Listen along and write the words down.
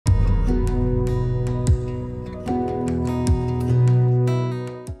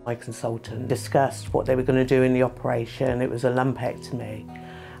My consultant discussed what they were going to do in the operation. It was a lumpectomy,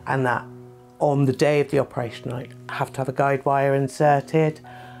 and that on the day of the operation I have to have a guide wire inserted,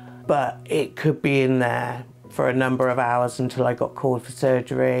 but it could be in there for a number of hours until I got called for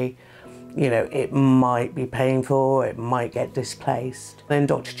surgery. You know, it might be painful, it might get displaced. Then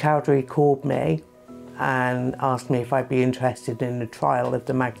Dr. Chowdhury called me and asked me if I'd be interested in the trial of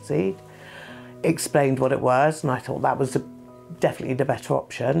the Magseed, explained what it was, and I thought that was definitely the better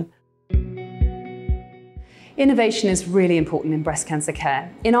option. Innovation is really important in breast cancer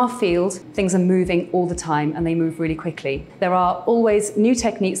care. In our field, things are moving all the time and they move really quickly. There are always new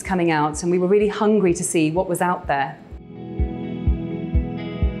techniques coming out, and we were really hungry to see what was out there.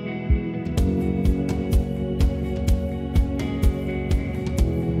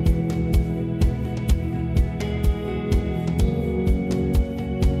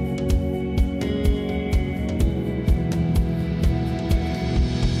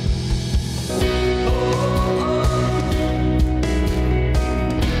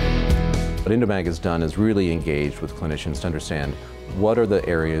 What Endomag has done is really engaged with clinicians to understand what are the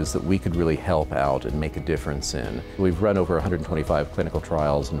areas that we could really help out and make a difference in. We've run over 125 clinical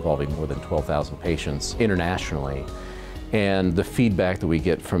trials involving more than 12,000 patients internationally, and the feedback that we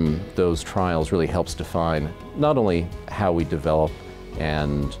get from those trials really helps define not only how we develop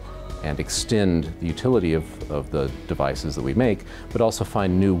and extend the utility of the devices that we make, but also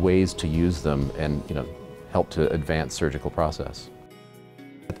find new ways to use them and help to advance surgical process.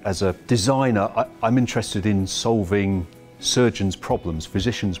 As a designer, I'm interested in solving surgeons' problems,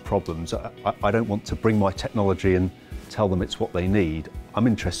 physicians' problems. I don't want to bring my technology and tell them it's what they need. I'm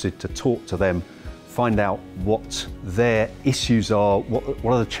interested to talk to them, find out what their issues are,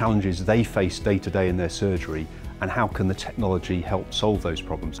 what are the challenges they face day to day in their surgery, and how can the technology help solve those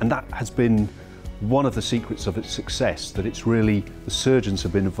problems. And that has been one of the secrets of its success, that it's really the surgeons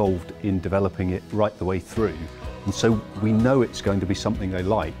have been involved in developing it right the way through. And so we know it's going to be something they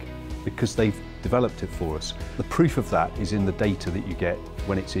like because they've developed it for us. The proof of that is in the data that you get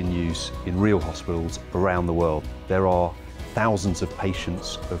when it's in use in real hospitals around the world. There are thousands of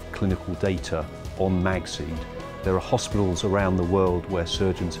patients of clinical data on Magseed. There are hospitals around the world where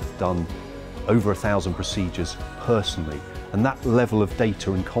surgeons have done over 1,000 procedures personally. And that level of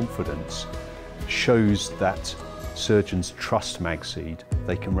data and confidence shows that surgeons trust Magseed,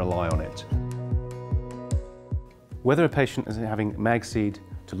 they can rely on it. Whether a patient is having Magseed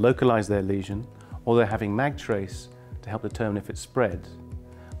to localize their lesion or they're having Magtrace to help determine if it's spread,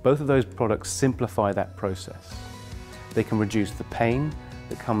 both of those products simplify that process. They can reduce the pain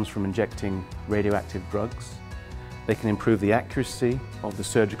that comes from injecting radioactive drugs, they can improve the accuracy of the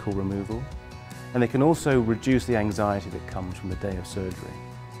surgical removal, and they can also reduce the anxiety that comes from the day of surgery.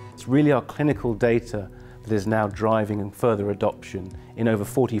 It's really our clinical data that is now driving further adoption in over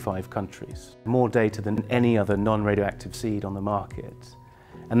 45 countries. More data than any other non-radioactive seed on the market.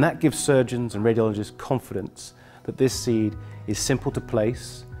 And that gives surgeons and radiologists confidence that this seed is simple to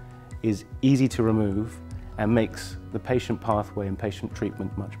place, is easy to remove, and makes the patient pathway and patient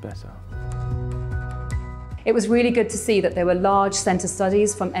treatment much better. It was really good to see that there were large centre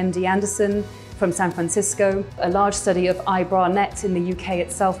studies from MD Anderson, from San Francisco, a large study of IBRA-NET in the UK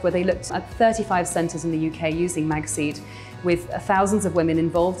itself, where they looked at 35 centres in the UK using Magseed, with thousands of women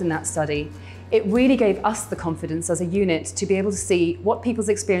involved in that study. It really gave us the confidence as a unit to be able to see what people's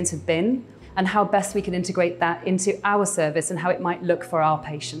experience had been and how best we can integrate that into our service and how it might look for our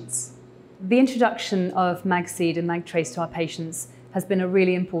patients. The introduction of Magseed and Magtrace to our patients has been a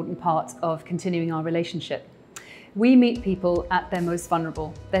really important part of continuing our relationship. We meet people at their most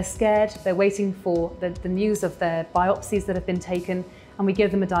vulnerable. They're scared, they're waiting for the news of their biopsies that have been taken, and we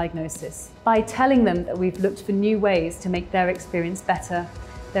give them a diagnosis. By telling them that we've looked for new ways to make their experience better,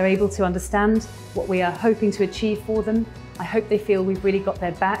 they're able to understand what we are hoping to achieve for them. I hope they feel we've really got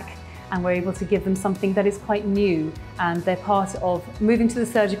their back and we're able to give them something that is quite new, and they're part of moving to the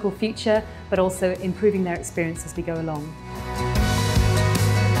surgical future, but also improving their experience as we go along.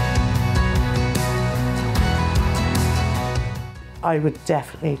 I would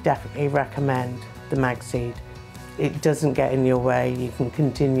definitely recommend the Magseed. It doesn't get in your way. You can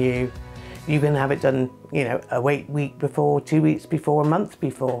continue. You can have it done, a week before, 2 weeks before, a month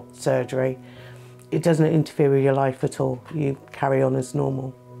before surgery. It doesn't interfere with your life at all. You carry on as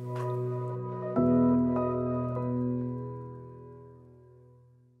normal.